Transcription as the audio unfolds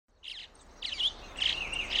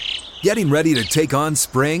Getting ready to take on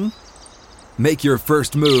spring? Make your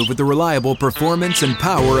first move with the reliable performance and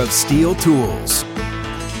power of Steel tools.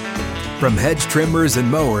 From hedge trimmers and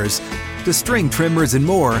mowers to string trimmers and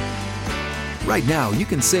more, right now you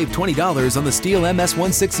can save $20 on the Steel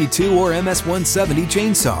MS-162 or MS-170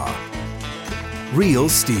 chainsaw. Real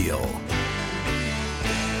Steel.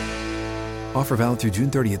 Offer valid through June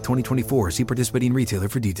 30th, 2024. See participating retailer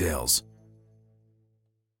for details.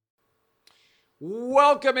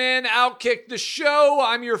 Welcome in, Outkick the Show.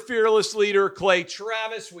 I'm your fearless leader, Clay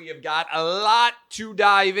Travis. We have got a lot to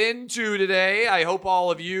dive into today. I hope all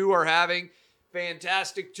of you are having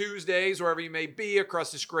fantastic Tuesdays wherever you may be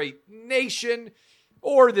across this great nation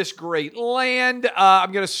or this great land.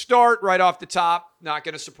 I'm going to start right off the top. Not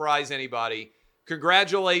going to surprise anybody.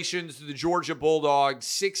 Congratulations to the Georgia Bulldogs,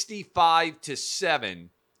 65-7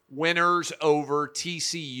 winners over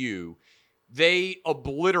TCU. They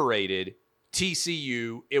obliterated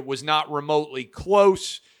TCU. It was not remotely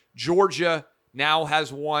close. Georgia now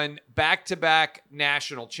has won back-to-back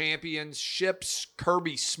national championships.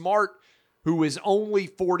 Kirby Smart, who is only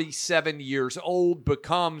 47 years old,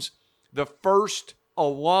 becomes the first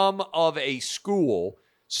alum of a school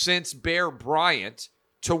since Bear Bryant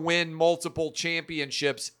to win multiple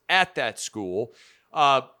championships at that school.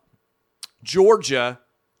 Georgia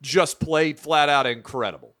just played flat out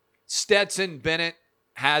incredible. Stetson Bennett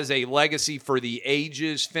has a legacy for the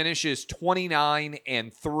ages, finishes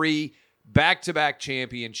 29-3, back-to-back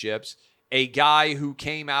championships, a guy who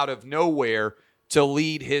came out of nowhere to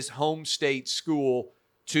lead his home state school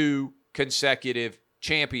to consecutive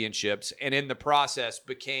championships, and in the process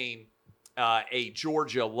became a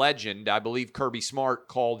Georgia legend. I believe Kirby Smart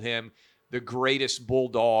called him the greatest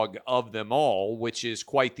Bulldog of them all, which is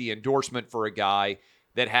quite the endorsement for a guy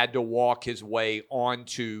that had to walk his way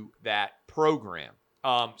onto that program.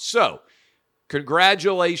 So,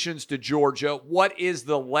 congratulations to Georgia. What is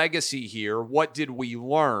the legacy here? What did we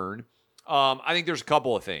learn? I think there's a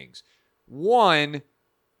couple of things. One,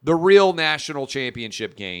 the real national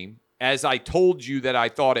championship game, as I told you that I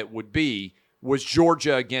thought it would be, was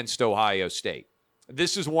Georgia against Ohio State.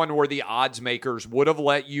 This is one where the odds makers would have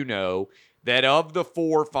let you know that of the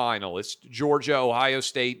four finalists, Georgia, Ohio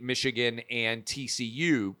State, Michigan, and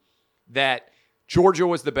TCU, that Georgia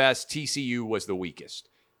was the best, TCU was the weakest.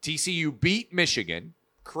 TCU beat Michigan.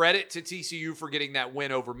 Credit to TCU for getting that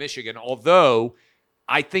win over Michigan, although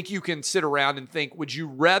I think you can sit around and think, would you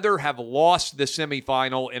rather have lost the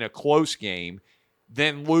semifinal in a close game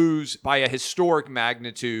than lose by a historic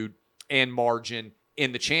magnitude and margin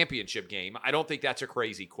in the championship game? I don't think that's a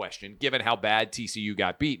crazy question, given how bad TCU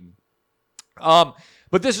got beaten. But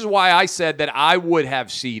this is why I said that I would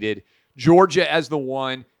have seeded Georgia as the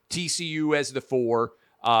 1, TCU as the 4,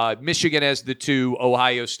 Michigan as the 2,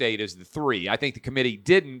 Ohio State as the 3. I think the committee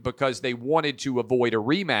didn't because they wanted to avoid a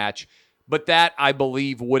rematch, but that, I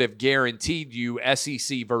believe, would have guaranteed you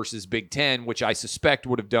SEC versus Big Ten, which I suspect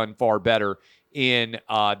would have done far better in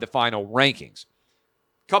the final rankings.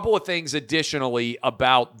 Couple of things additionally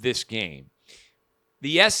about this game.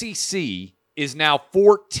 The SEC is now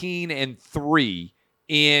 14-3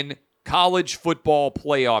 in college football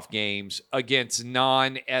playoff games against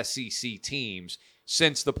non-SEC teams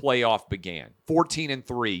since the playoff began.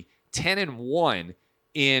 14-3, 10-1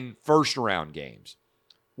 in first-round games.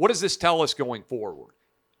 What does this tell us going forward?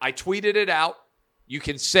 I tweeted it out. You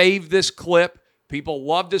can save this clip. People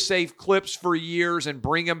love to save clips for years and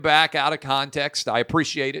bring them back out of context. I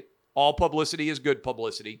appreciate it. All publicity is good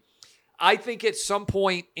publicity. I think at some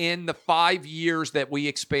point in the 5 years that we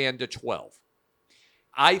expand to 12,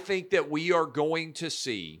 I think that we are going to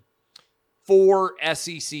see 4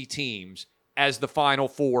 SEC teams as the final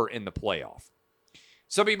 4 in the playoff.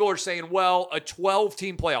 Some people are saying, well, a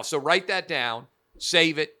 12-team playoff. So write that down,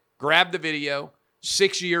 save it, grab the video.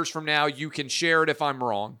 6 years from now, you can share it if I'm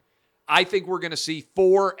wrong. I think we're going to see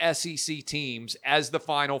 4 SEC teams as the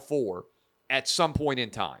final 4 at some point in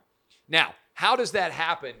time. Now, how does that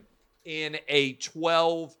happen in a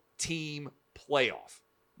 12-team playoff?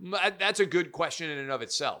 That's a good question in and of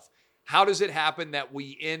itself. How does it happen that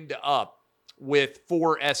we end up with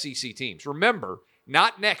 4 SEC teams? Remember,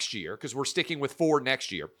 not next year, because we're sticking with 4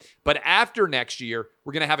 next year, but after next year,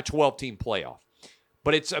 we're going to have a 12-team playoff.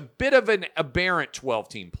 But it's a bit of an aberrant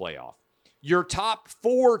 12-team playoff. Your top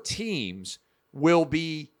 4 teams will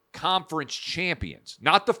be conference champions.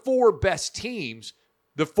 Not the 4 best teams,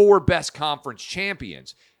 the 4 best conference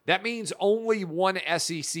champions. That means only one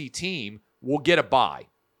SEC team will get a bye.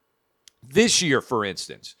 This year, for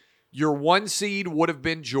instance, your 1 seed would have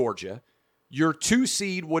been Georgia. Your 2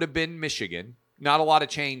 seed would have been Michigan. Not a lot of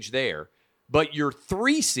change there. But your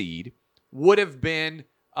 3 seed would have been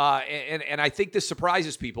and I think this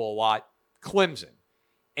surprises people a lot, Clemson.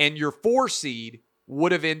 And your 4 seed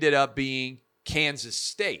would have ended up being Kansas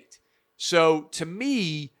State. So to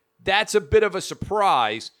me, that's a bit of a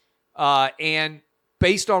surprise. And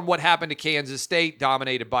based on what happened to Kansas State,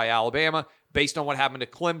 dominated by Alabama, based on what happened to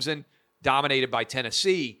Clemson, dominated by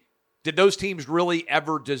Tennessee, did those teams really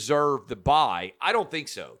ever deserve the bye? I don't think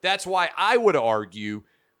so. That's why I would argue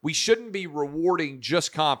we shouldn't be rewarding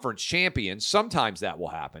just conference champions. Sometimes that will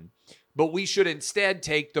happen. But we should instead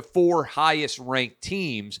take the 4 highest ranked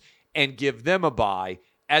teams and give them a bye,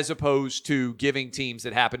 as opposed to giving teams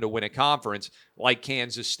that happen to win a conference like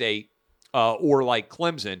Kansas State or like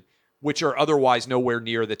Clemson, which are otherwise nowhere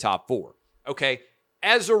near the top 4. Okay?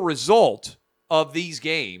 As a result of these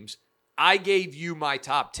games, I gave you my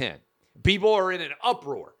top 10. People are in an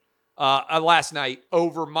uproar last night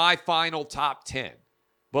over my final top 10.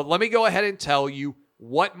 But let me go ahead and tell you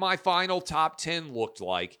what my final top 10 looked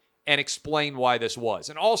like and explain why this was.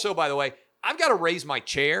 And also, by the way, I've got to raise my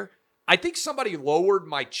chair. I think somebody lowered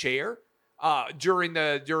my chair during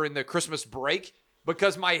the Christmas break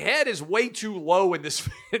because my head is way too low in this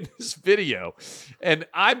video. And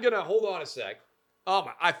I'm going to, hold on a sec.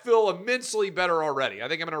 I feel immensely better already. I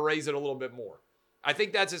think I'm going to raise it a little bit more. I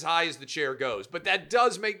think that's as high as the chair goes. But that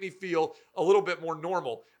does make me feel a little bit more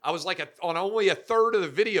normal. I was like on only a third of the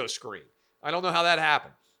video screen. I don't know how that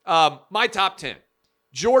happened. My top 10.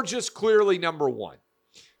 Georgia's clearly number 1.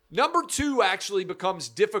 Number 2 actually becomes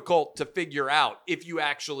difficult to figure out if you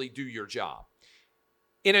actually do your job.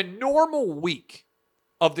 In a normal week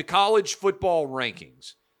of the college football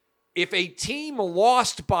rankings, if a team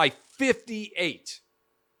lost by 58,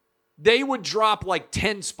 they would drop like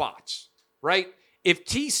 10 spots, right? If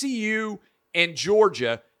TCU and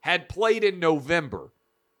Georgia had played in November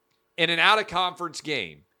in an out-of-conference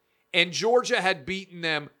game and Georgia had beaten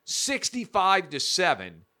them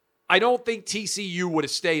 65-7, I don't think TCU would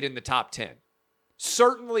have stayed in the top 10.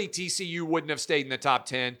 Certainly TCU wouldn't have stayed in the top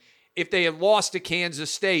 10 if they had lost to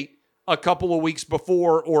Kansas State a couple of weeks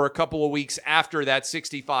before or a couple of weeks after that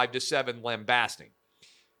 65-7 lambasting.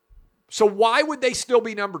 So why would they still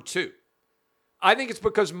be number 2? I think it's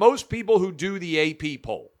because most people who do the AP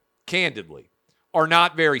poll, candidly, are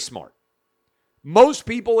not very smart. Most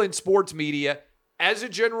people in sports media, as a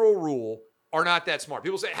general rule, are not that smart.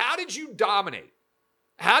 People say, how did you dominate?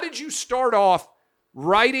 How did you start off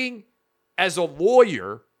writing as a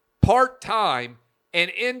lawyer part-time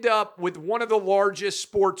and end up with one of the largest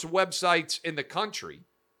sports websites in the country?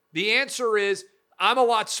 The answer is, I'm a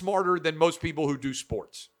lot smarter than most people who do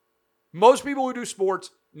sports. Most people who do sports,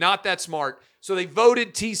 not that smart. So they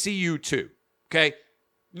voted TCU too. Okay?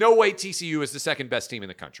 No way TCU is the second best team in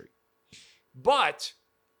the country. But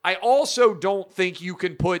I also don't think you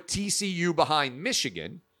can put TCU behind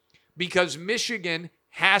Michigan because Michigan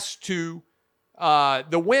has to,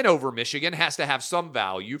 the win over Michigan has to have some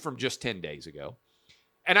value from just 10 days ago.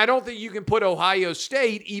 And I don't think you can put Ohio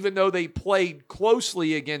State, even though they played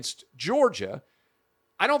closely against Georgia,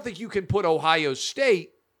 I don't think you can put Ohio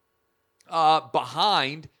State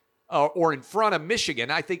behind or in front of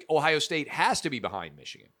Michigan. I think Ohio State has to be behind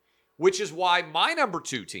Michigan, which is why my number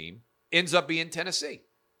 2 team ends up being Tennessee.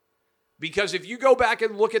 Because if you go back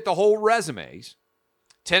and look at the whole resumes,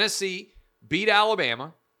 Tennessee beat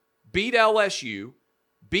Alabama, beat LSU,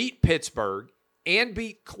 beat Pittsburgh, and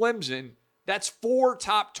beat Clemson. That's 4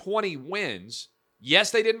 top 20 wins.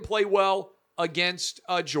 Yes, they didn't play well against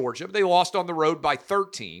Georgia, but they lost on the road by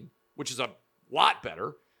 13, which is a lot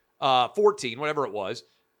better. 14, whatever it was,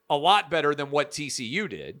 a lot better than what TCU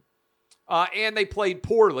did. And they played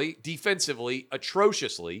poorly, defensively,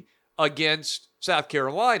 atrociously against South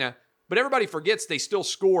Carolina. But everybody forgets they still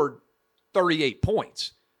scored 38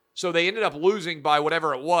 points. So they ended up losing by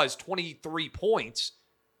whatever it was, 23 points.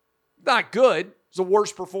 Not good. It's the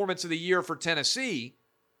worst performance of the year for Tennessee.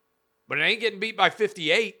 But it ain't getting beat by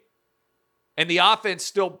 58. And the offense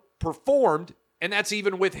still performed, and that's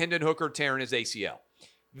even with Hendon Hooker tearing his ACL.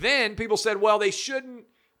 Then people said, well, they shouldn't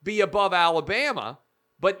be above Alabama.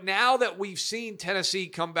 But now that we've seen Tennessee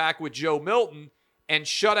come back with Joe Milton and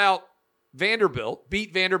shut out Vanderbilt,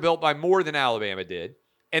 beat Vanderbilt by more than Alabama did,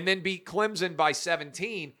 and then beat Clemson by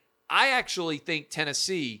 17, I actually think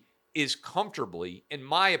Tennessee is comfortably, in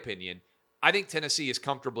my opinion, I think Tennessee is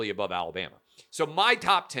comfortably above Alabama. So my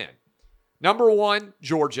top 10, number 1,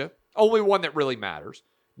 Georgia, only one that really matters.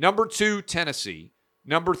 Number 2, Tennessee.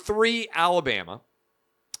 Number 3, Alabama.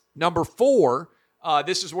 Number 4,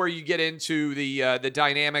 this is where you get into the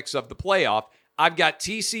dynamics of the playoff. I've got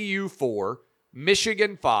TCU 4,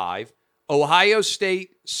 Michigan 5, Ohio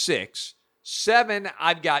State 6, 7,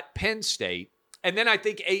 I've got Penn State, and then I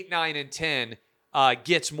think 8, 9, and 10,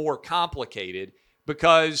 gets more complicated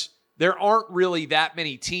because there aren't really that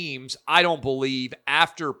many teams, I don't believe,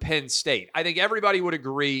 after Penn State. I think everybody would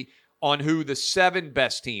agree on who the 7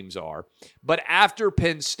 best teams are. But after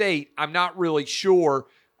Penn State, I'm not really sure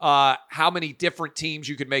how many different teams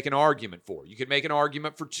you could make an argument for. You could make an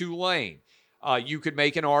argument for Tulane. You could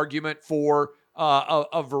make an argument for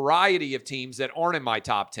a variety of teams that aren't in my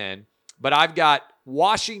top 10. But I've got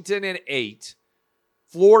Washington at 8,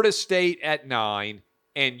 Florida State at 9,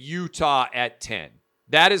 and Utah at 10.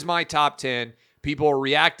 That is my top 10. People are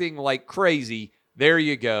reacting like crazy. There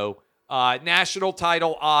you go. National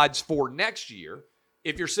title odds for next year.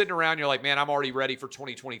 If you're sitting around, you're like, man, I'm already ready for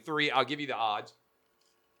 2023. I'll give you the odds.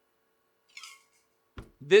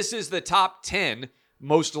 This is the top 10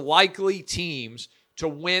 most likely teams to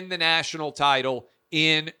win the national title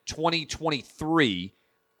in 2023.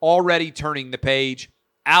 Already turning the page.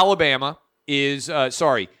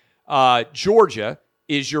 Georgia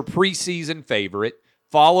is your preseason favorite,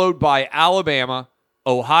 followed by Alabama,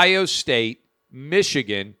 Ohio State,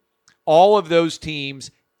 Michigan, all of those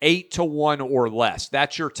teams 8-1 or less.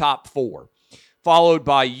 That's your top 4. Followed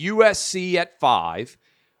by USC at 5,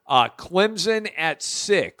 Clemson at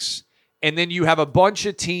 6, and then you have a bunch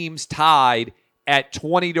of teams tied at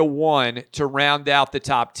 20-1 to round out the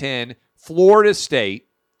top 10. Florida State,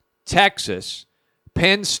 Texas,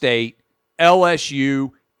 Penn State,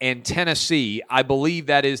 LSU, and Tennessee. I believe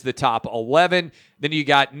that is the top 11. Then you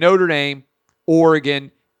got Notre Dame,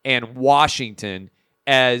 Oregon, and Washington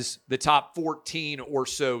as the top 14 or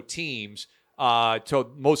so teams to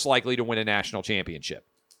most likely to win a national championship.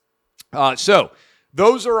 So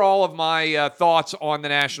those are all of my thoughts on the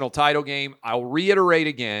national title game. I'll reiterate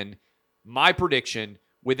again my prediction.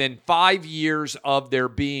 Within 5 years of there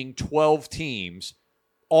being 12 teams,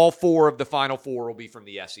 all 4 of the Final 4 will be from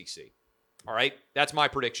the SEC. All right? That's my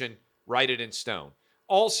prediction. Write it in stone.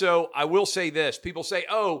 Also, I will say this. People say,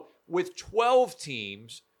 oh, with 12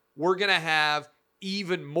 teams, we're going to have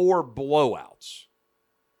even more blowouts.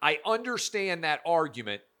 I understand that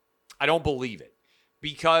argument. I don't believe it.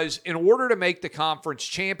 Because in order to make the conference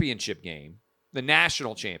championship game, the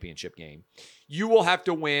national championship game, you will have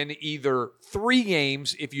to win either 3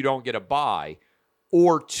 games if you don't get a bye,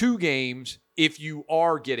 or 2 games if you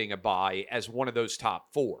are getting a bye as one of those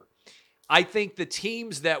top 4. I think the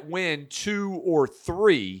teams that win 2 or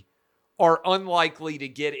 3 are unlikely to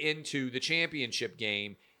get into the championship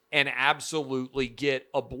game and absolutely get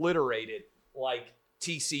obliterated like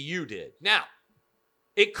TCU did. Now,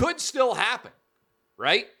 it could still happen,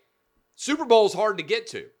 right? Super Bowl is hard to get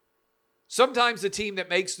to. Sometimes the team that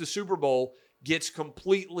makes the Super Bowl gets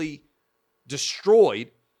completely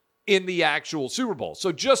destroyed in the actual Super Bowl.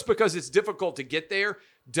 So just because it's difficult to get there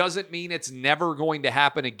doesn't mean it's never going to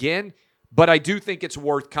happen again, but I do think it's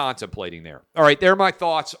worth contemplating there. All right, there are my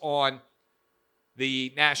thoughts on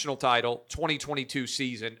the national title 2022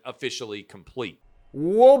 season officially complete.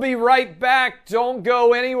 We'll be right back. Don't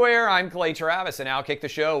go anywhere. I'm Clay Travis, and Outkick the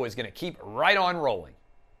Show is going to keep right on rolling.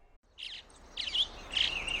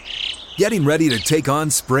 Getting ready to take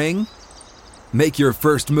on spring? Make your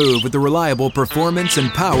first move with the reliable performance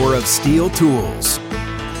and power of Steel tools.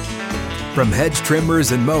 From hedge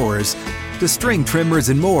trimmers and mowers to string trimmers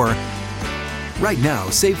and more, right now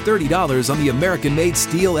save $30 on the American-made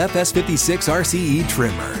Steel FS56 RCE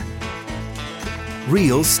trimmer.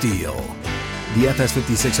 Real Steel. The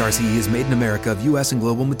FS56 RCE is made in America of U.S. and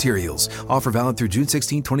global materials. Offer valid through June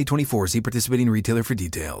 16, 2024. See participating retailer for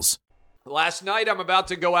details. Last night, I'm about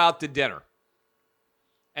to go out to dinner.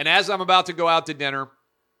 And as I'm about to go out to dinner,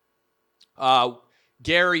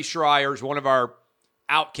 Gary Schreier, one of our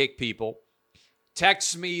Outkick people,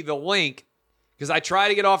 texts me the link because I try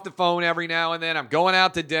to get off the phone every now and then. I'm going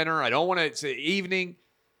out to dinner. I don't want to, it's the evening.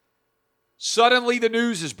 Suddenly the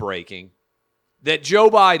news is breaking that Joe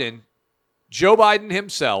Biden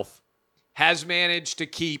himself has managed to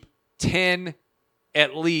keep 10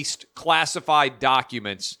 at least classified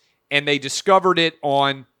documents, and they discovered it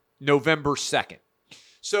on November 2nd.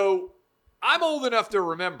 So I'm old enough to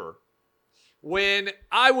remember when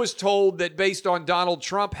I was told that based on Donald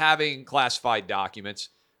Trump having classified documents,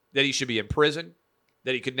 that he should be in prison,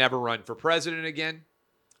 that he could never run for president again.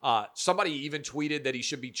 Somebody even tweeted that he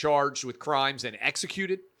should be charged with crimes and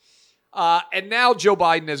executed. And now Joe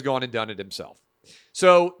Biden has gone and done it himself.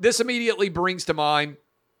 So this immediately brings to mind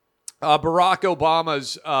Barack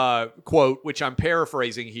Obama's quote, which I'm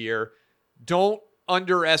paraphrasing here: "Don't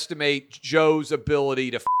underestimate Joe's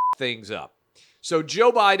ability to things up." So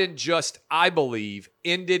Joe Biden just, I believe,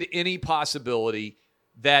 ended any possibility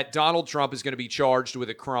that Donald Trump is going to be charged with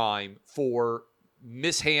a crime for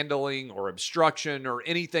mishandling or obstruction or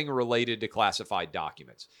anything related to classified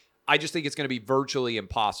documents. I just think it's going to be virtually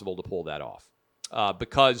impossible to pull that off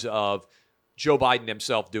because of Joe Biden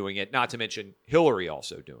himself doing it, not to mention Hillary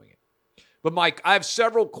also doing it. But Mike, I have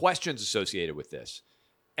several questions associated with this.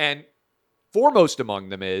 And foremost among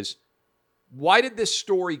them is, why did this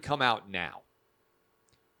story come out now?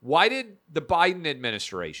 Why did the Biden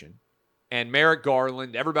administration and Merrick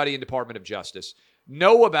Garland, everybody in Department of Justice,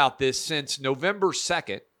 know about this since November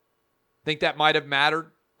 2nd? Think that might have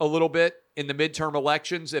mattered a little bit in the midterm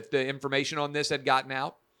elections if the information on this had gotten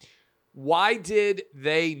out. Why did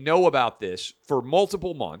they know about this for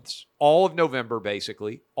multiple months, all of November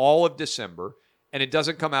basically, all of December, and it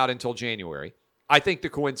doesn't come out until January? I think the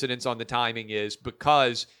coincidence on the timing is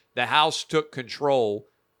because the House took control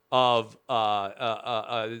of,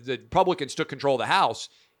 the Republicans took control of the House,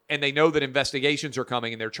 and they know that investigations are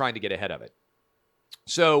coming and they're trying to get ahead of it.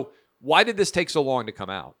 So why did this take so long to come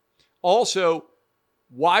out? Also,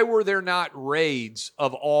 why were there not raids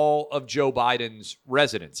of all of Joe Biden's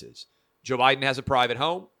residences? Joe Biden has a private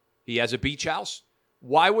home. He has a beach house.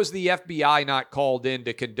 Why was the FBI not called in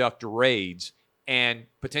to conduct raids and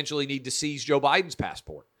potentially need to seize Joe Biden's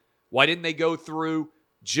passport? Why didn't they go through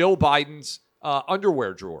Jill Biden's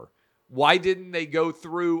underwear drawer? Why didn't they go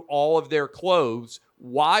through all of their clothes?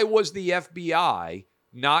 Why was the FBI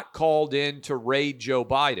not called in to raid Joe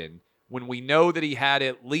Biden when we know that he had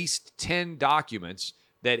at least 10 documents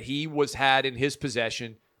that he had in his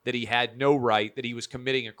possession, that he had no right, that he was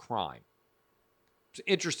committing a crime? It's an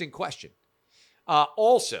interesting question.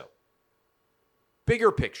 Also,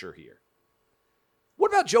 bigger picture here.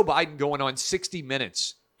 What about Joe Biden going on 60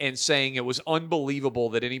 Minutes and saying it was unbelievable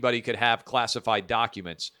that anybody could have classified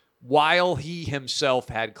documents while he himself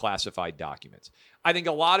had classified documents? I think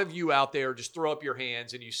a lot of you out there just throw up your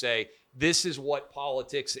hands and you say, this is what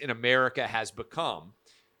politics in America has become.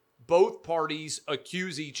 Both parties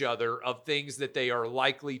accuse each other of things that they are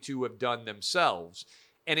likely to have done themselves.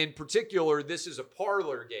 And in particular, this is a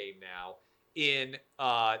parlor game now in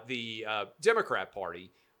the Democrat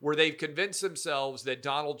Party, where they've convinced themselves that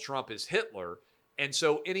Donald Trump is Hitler. And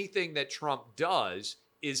so anything that Trump does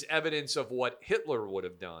is evidence of what Hitler would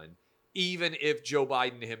have done, even if Joe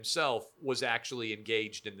Biden himself was actually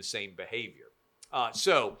engaged in the same behavior.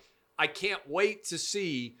 So I can't wait to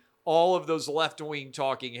see all of those left-wing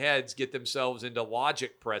talking heads get themselves into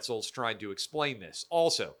logic pretzels trying to explain this.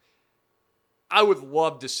 Also, I would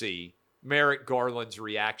love to see Merrick Garland's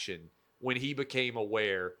reaction when he became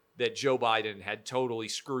aware that Joe Biden had totally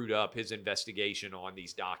screwed up his investigation on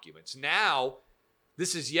these documents. Now,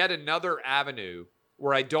 this is yet another avenue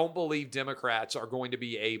where I don't believe Democrats are going to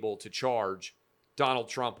be able to charge Donald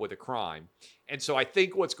Trump with a crime. And so I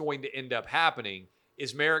think what's going to end up happening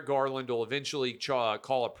is Merrick Garland will eventually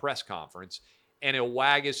call a press conference, and he'll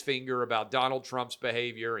wag his finger about Donald Trump's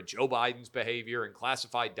behavior and Joe Biden's behavior and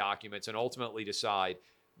classified documents, and ultimately decide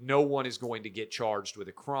no one is going to get charged with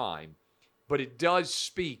a crime. But it does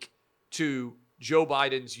speak to Joe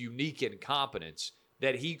Biden's unique incompetence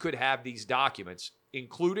that he could have these documents,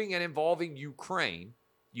 including and involving Ukraine,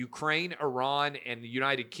 Iran, and the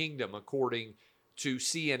United Kingdom, according to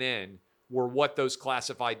CNN, were what those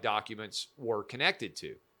classified documents were connected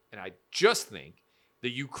to. And I just think the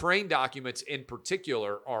Ukraine documents in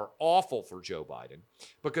particular are awful for Joe Biden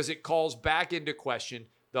because it calls back into question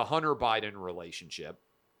the Hunter Biden relationship.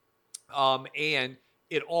 And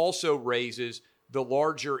it also raises the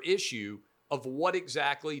larger issue of what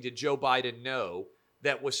exactly did Joe Biden know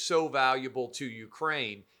that was so valuable to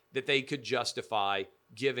Ukraine that they could justify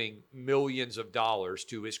giving millions of dollars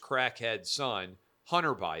to his crackhead son,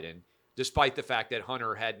 Hunter Biden, despite the fact that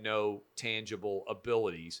Hunter had no tangible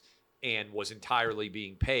abilities and was entirely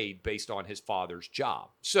being paid based on his father's job.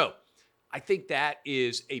 So I think that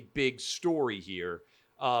is a big story here.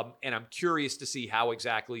 And I'm curious to see how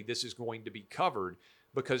exactly this is going to be covered,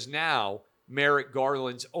 because now Merrick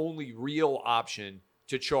Garland's only real option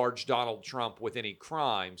to charge Donald Trump with any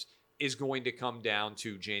crimes is going to come down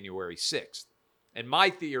to January 6th. And my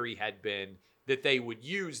theory had been that they would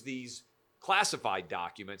use these classified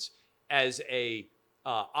documents as a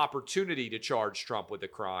opportunity to charge Trump with a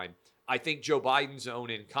crime. I think Joe Biden's own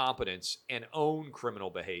incompetence and own criminal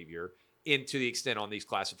behavior, to the extent on these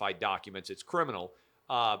classified documents it's criminal,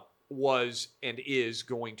 was and is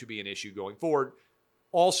going to be an issue going forward.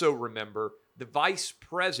 Also remember, the vice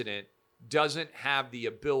president doesn't have the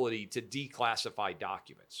ability to declassify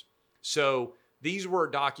documents. So these were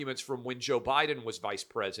documents from when Joe Biden was vice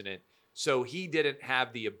president, so he didn't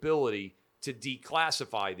have the ability to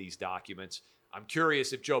declassify these documents. I'm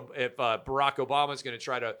curious if Barack Obama is going to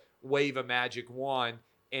try to wave a magic wand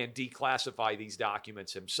and declassify these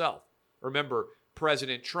documents himself. Remember,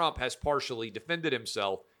 President Trump has partially defended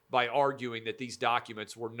himself by arguing that these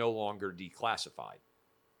documents were no longer declassified.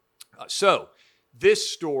 So this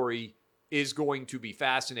story is going to be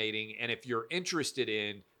fascinating. And if you're interested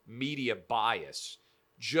in media bias,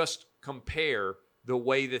 just compare the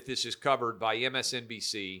way that this is covered by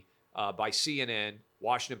MSNBC, by CNN,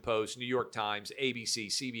 Washington Post, New York Times, ABC,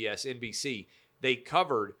 CBS, NBC. They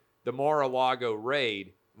covered the Mar-a-Lago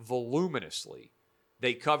raid voluminously.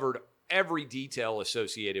 They covered every detail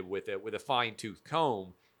associated with it with a fine-tooth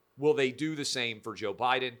comb. Will they do the same for Joe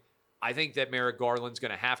Biden? I think that Merrick Garland's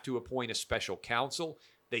going to have to appoint a special counsel.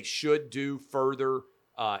 They should do further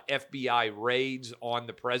FBI raids on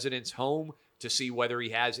the president's home to see whether he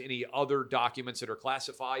has any other documents that are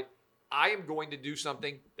classified. I am going to do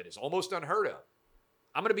something that is almost unheard of.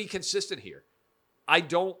 I'm going to be consistent here. I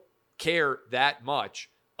don't care that much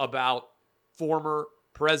about former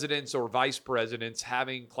presidents or vice presidents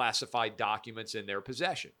having classified documents in their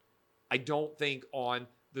possession. I don't think on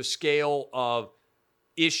the scale of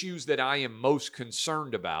issues that I am most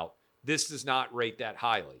concerned about, this does not rate that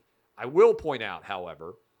highly. I will point out,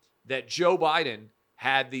 however, that Joe Biden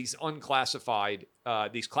had these classified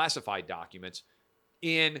documents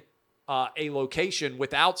in a location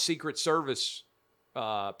without Secret Service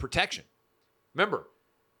protection. Remember,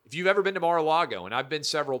 if you've ever been to Mar-a-Lago, and I've been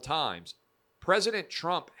several times, President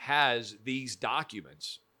Trump has these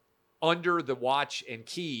documents under the watch and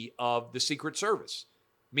key of the Secret Service,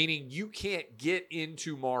 meaning you can't get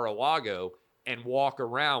into Mar-a-Lago and walk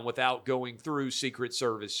around without going through Secret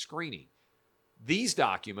Service screening. These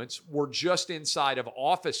documents were just inside of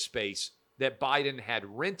office space that Biden had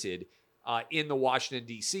rented in the Washington,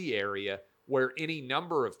 D.C. area, where any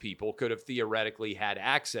number of people could have theoretically had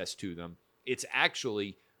access to them. It's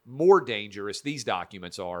actually more dangerous, these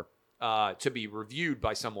documents are, to be reviewed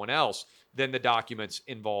by someone else than the documents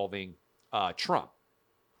involving Trump.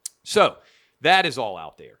 So that is all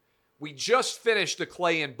out there. We just finished the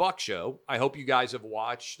Clay and Buck show. I hope you guys have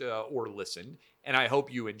watched or listened, and I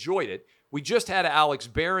hope you enjoyed it. We just had Alex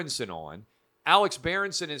Berenson on. Alex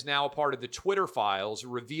Berenson is now a part of the Twitter files,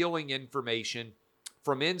 revealing information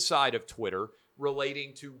from inside of Twitter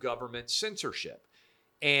relating to government censorship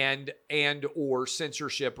and or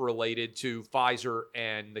censorship related to Pfizer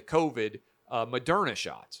and the COVID Moderna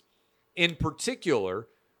shots. In particular,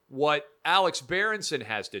 what Alex Berenson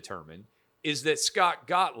has determined is that Scott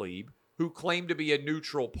Gottlieb, who claimed to be a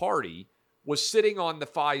neutral party, was sitting on the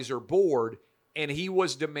Pfizer board, and he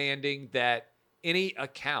was demanding that any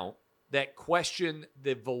account that questioned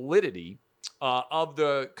the validity of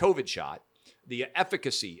the COVID shot, the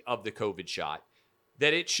efficacy of the COVID shot,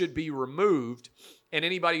 that it should be removed. And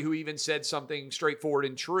anybody who even said something straightforward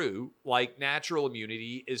and true, like natural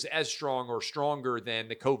immunity is as strong or stronger than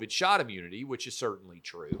the COVID shot immunity, which is certainly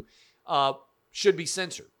true, should be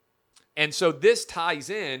censored. And so this ties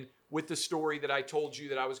in with the story that I told you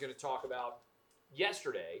that I was going to talk about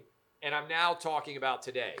yesterday, and I'm now talking about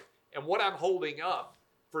today. And what I'm holding up,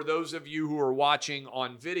 for those of you who are watching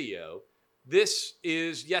on video, this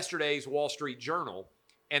is yesterday's Wall Street Journal,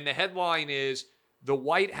 and the headline is, "The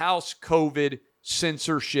White House COVID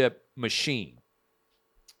Censorship Machine."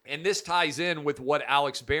 And this ties in with what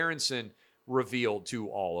Alex Berenson revealed to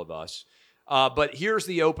all of us. But here's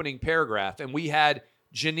the opening paragraph, and we had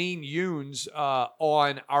Janine Yoons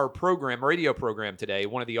on our program, radio program today,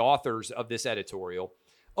 one of the authors of this editorial.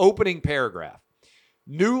 Opening paragraph: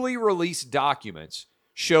 "Newly released documents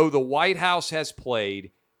show the White House has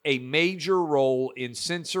played a major role in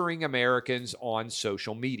censoring Americans on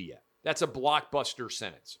social media." That's a blockbuster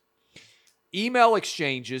sentence. "Email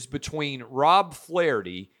exchanges between Rob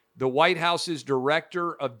Flaherty, the White House's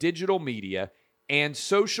director of digital media, and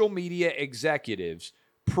social media executives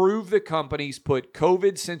prove the companies put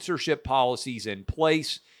COVID censorship policies in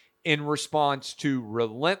place in response to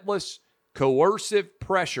relentless, coercive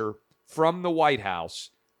pressure from the White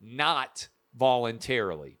House, not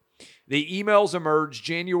voluntarily. The emails emerged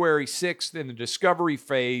January 6th in the discovery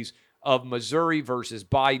phase of Missouri versus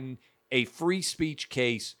Biden, a free speech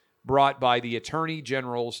case brought by the attorney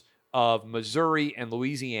generals of Missouri and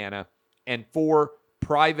Louisiana, and 4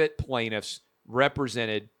 private plaintiffs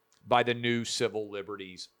represented by the New Civil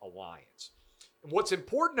Liberties Alliance." And what's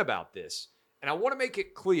important about this, and I want to make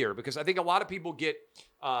it clear because I think a lot of people get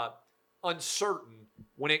uncertain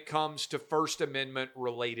when it comes to First Amendment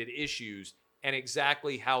related issues and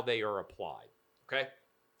exactly how they are applied, okay?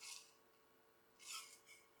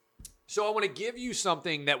 So I want to give you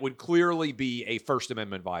something that would clearly be a First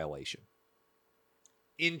Amendment violation.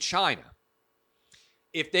 In China,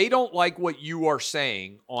 if they don't like what you are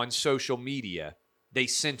saying on social media, they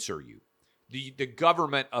censor you. The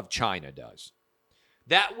government of China does.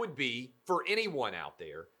 That would be, for anyone out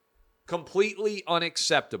there, completely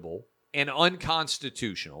unacceptable and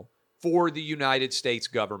unconstitutional for the United States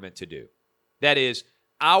government to do. That is,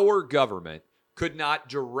 our government could not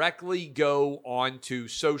directly go onto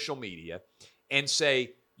social media and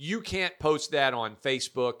say, you can't post that on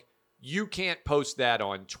Facebook, you can't post that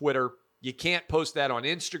on Twitter, you can't post that on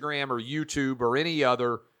Instagram or YouTube or any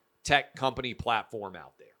other tech company platform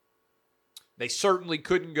out there. They certainly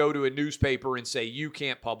couldn't go to a newspaper and say, you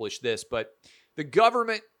can't publish this, but the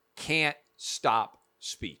government can't stop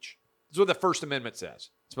speech. That's what the First Amendment says.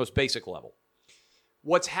 It's the most basic level.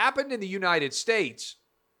 What's happened in the United States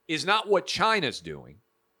is not what China's doing.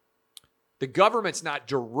 The government's not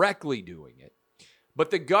directly doing it,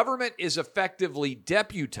 but the government is effectively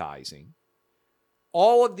deputizing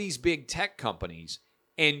all of these big tech companies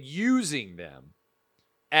and using them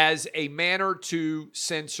as a manner to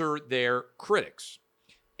censor their critics.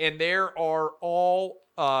 And there are all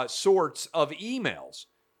sorts of emails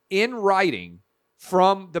in writing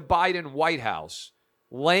from the Biden White House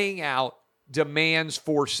laying out demands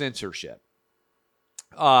for censorship.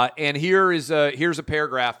 And here's a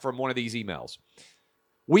paragraph from one of these emails.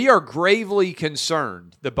 We are gravely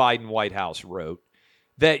concerned, the Biden White House wrote,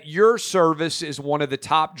 that your service is one of the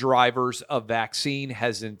top drivers of vaccine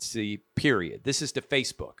hesitancy, period. This is to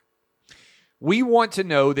Facebook. We want to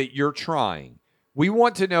know that you're trying. We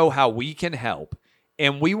want to know how we can help.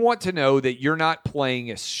 And we want to know that you're not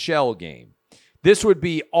playing a shell game. This would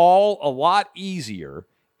be all a lot easier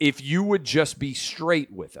if you would just be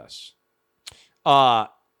straight with us.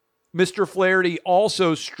 Mr. Flaherty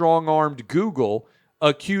also strong-armed Google,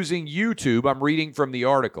 accusing YouTube, I'm reading from the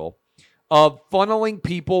article, of funneling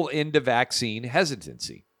people into vaccine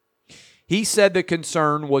hesitancy. He said the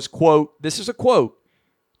concern was, quote, this is a quote,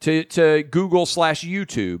 to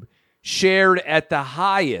Google/YouTube, shared at the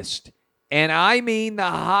highest, and I mean the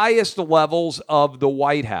highest levels of the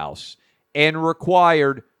White House, and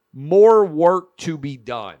required more work to be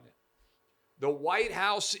done. The White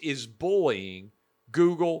House is bullying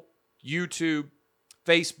Google, YouTube,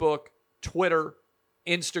 Facebook, Twitter,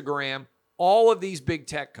 Instagram, all of these big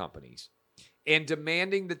tech companies, and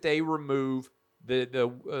demanding that they remove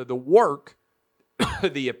the work,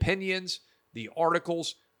 the opinions, the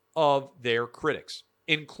articles of their critics,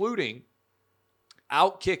 including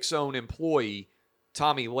Outkick's own employee,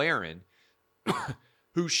 Tomi Lahren,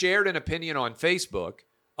 who shared an opinion on Facebook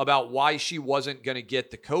about why she wasn't going to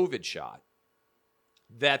get the COVID shot,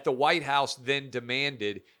 that the White House then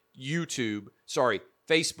demanded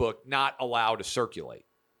Facebook not allow to circulate.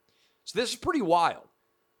 So this is pretty wild.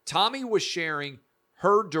 Tomi was sharing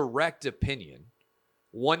her direct opinion,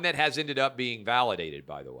 one that has ended up being validated,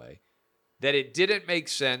 by the way, that it didn't make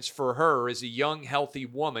sense for her as a young, healthy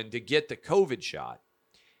woman to get the COVID shot.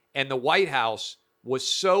 And the White House was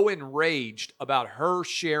so enraged about her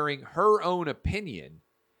sharing her own opinion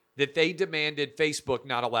that they demanded Facebook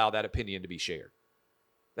not allow that opinion to be shared.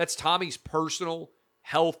 That's Tomi's personal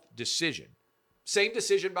health decision. Same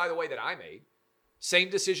decision, by the way, that I made. Same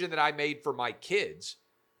decision that I made for my kids.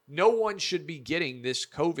 No one should be getting this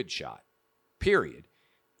COVID shot, period.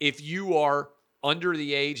 If you are under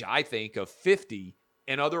the age, I think, of 50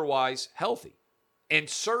 and otherwise healthy. And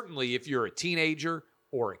certainly if you're a teenager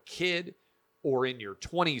or a kid or in your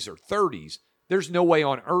 20s or 30s, there's no way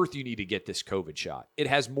on earth you need to get this COVID shot. It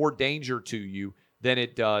has more danger to you than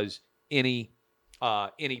it does any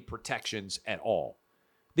protections at all.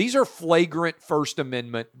 These are flagrant First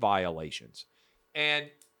Amendment violations. And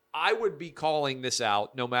I would be calling this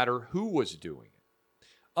out no matter who was doing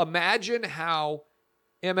it. Imagine how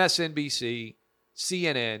MSNBC,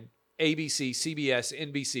 CNN, ABC, CBS,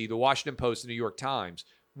 NBC, The Washington Post, and New York Times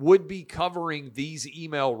would be covering these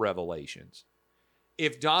email revelations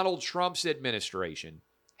if Donald Trump's administration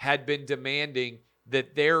had been demanding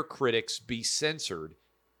that their critics be censored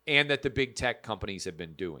and that the big tech companies have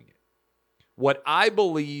been doing it. What I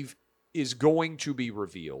believe is going to be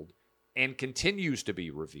revealed and continues to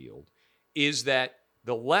be revealed is that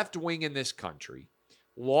the left wing in this country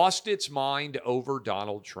lost its mind over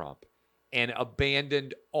Donald Trump and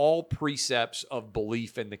abandoned all precepts of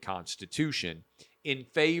belief in the Constitution in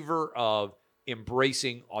favor of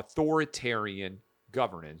embracing authoritarian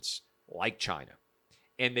governance like China.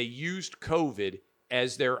 And they used COVID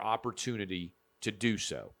as their opportunity to do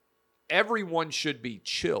so. Everyone should be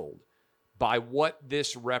chilled by what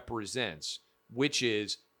this represents, which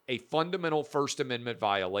is a fundamental First Amendment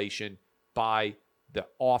violation by the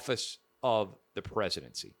office of the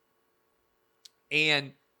presidency.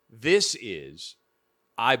 And this is,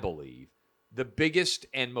 I believe, the biggest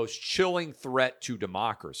and most chilling threat to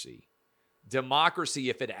democracy,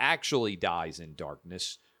 if it actually dies in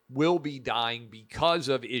darkness, will be dying because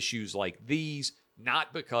of issues like these,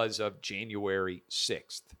 not because of January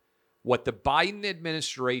 6th. What the Biden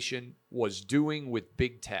administration was doing with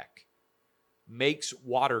big tech makes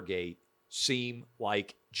Watergate seem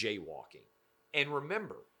like jaywalking. And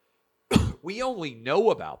remember, we only know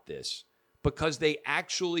about this because they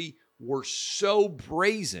actually were so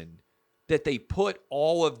brazen that they put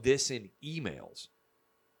all of this in emails.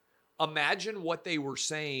 Imagine what they were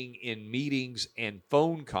saying in meetings and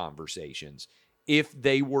phone conversations if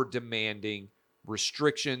they were demanding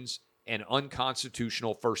restrictions and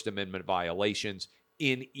unconstitutional First Amendment violations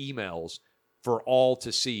in emails for all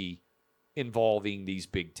to see involving these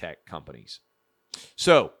big tech companies.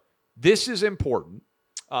 So this is important.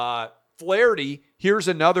 Flaherty, here's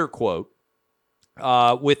another quote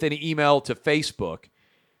with an email to Facebook.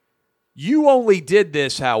 You only did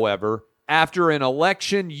this, however, after an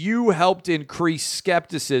election you helped increase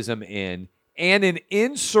skepticism in, and an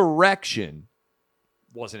insurrection,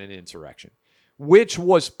 wasn't an insurrection, which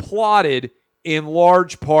was plotted in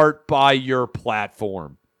large part by your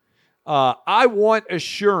platform. I want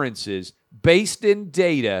assurances based in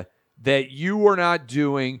data that you are not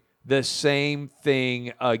doing the same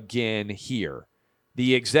thing again here.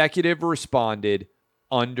 The executive responded,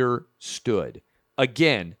 understood.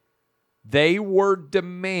 Again, they were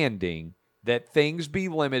demanding that things be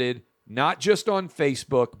limited, not just on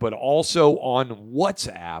Facebook, but also on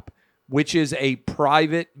WhatsApp, which is a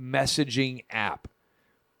private messaging app.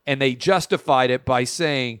 And they justified it by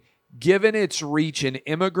saying, given its reach in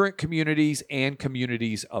immigrant communities and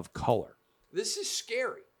communities of color. This is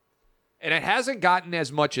scary. And it hasn't gotten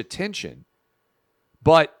as much attention,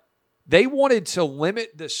 but they wanted to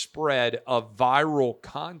limit the spread of viral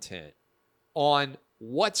content on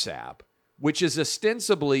WhatsApp, which is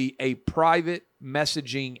ostensibly a private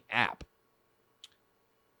messaging app.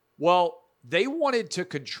 Well, they wanted to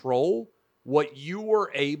control what you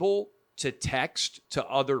were able to text to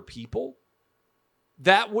other people.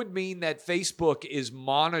 That would mean that Facebook is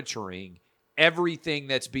monitoring everything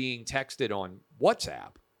that's being texted on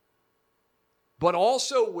WhatsApp, but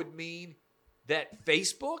also would mean that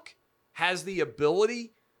Facebook has the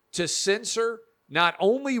ability to censor not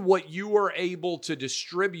only what you are able to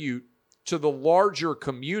distribute to the larger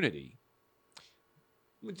community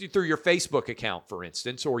through your Facebook account, for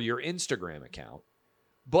instance, or your Instagram account,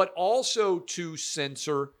 but also to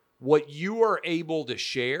censor what you are able to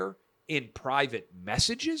share in private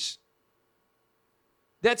messages.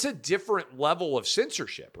 That's a different level of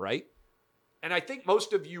censorship, right? And I think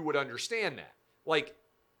most of you would understand that. Like,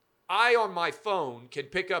 I on my phone can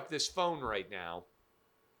pick up this phone right now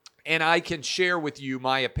and I can share with you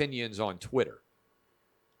my opinions on Twitter.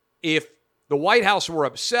 If the White House were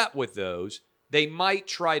upset with those, they might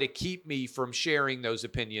try to keep me from sharing those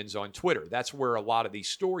opinions on Twitter. That's where a lot of these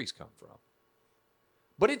stories come from.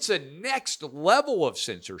 But it's a next level of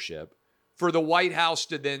censorship for the White House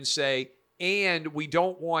to then say, and we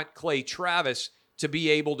don't want Clay Travis to be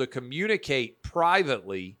able to communicate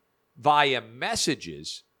privately via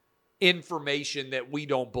messages information that we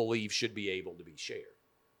don't believe should be able to be shared.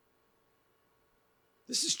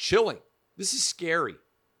 This is chilling. This is scary.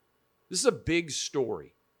 This is a big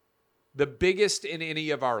story, the biggest in any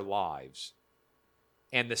of our lives.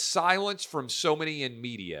 And the silence from so many in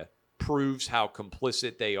media proves how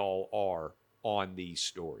complicit they all are on these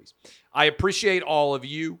stories. I appreciate all of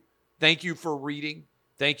you. Thank you for reading.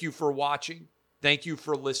 Thank you for watching. Thank you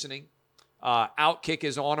for listening. Outkick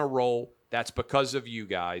is on a roll. That's because of you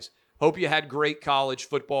guys. Hope you had great college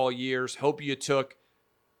football years. Hope you took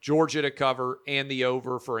Georgia to cover and the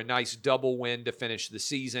over for a nice double win to finish the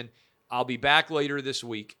season. I'll be back later this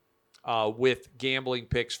week with gambling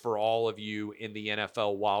picks for all of you in the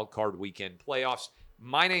NFL Wildcard Weekend playoffs.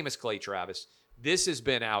 My name is Clay Travis. This has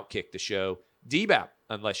been Outkick the Show. DBAP,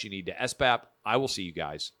 unless you need to SBAP. I will see you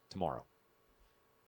guys tomorrow.